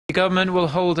The government will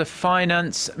hold a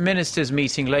finance ministers'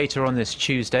 meeting later on this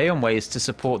Tuesday on ways to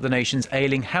support the nation's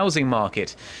ailing housing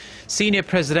market. Senior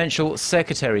Presidential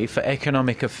Secretary for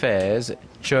Economic Affairs,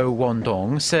 Cho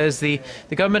Won-dong, says the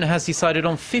government has decided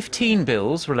on 15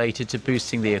 bills related to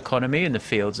boosting the economy in the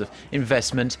fields of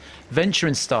investment, venture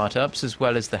and startups, as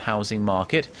well as the housing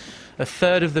market. A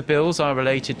third of the bills are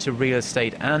related to real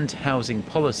estate and housing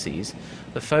policies.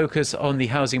 The focus on the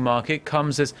housing market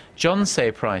comes as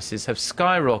Jeonse prices have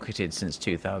skyrocketed since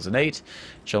 2008.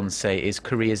 Jeonse is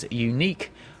Korea's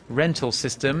unique rental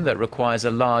system that requires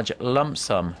a large lump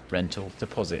sum rental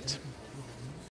deposit.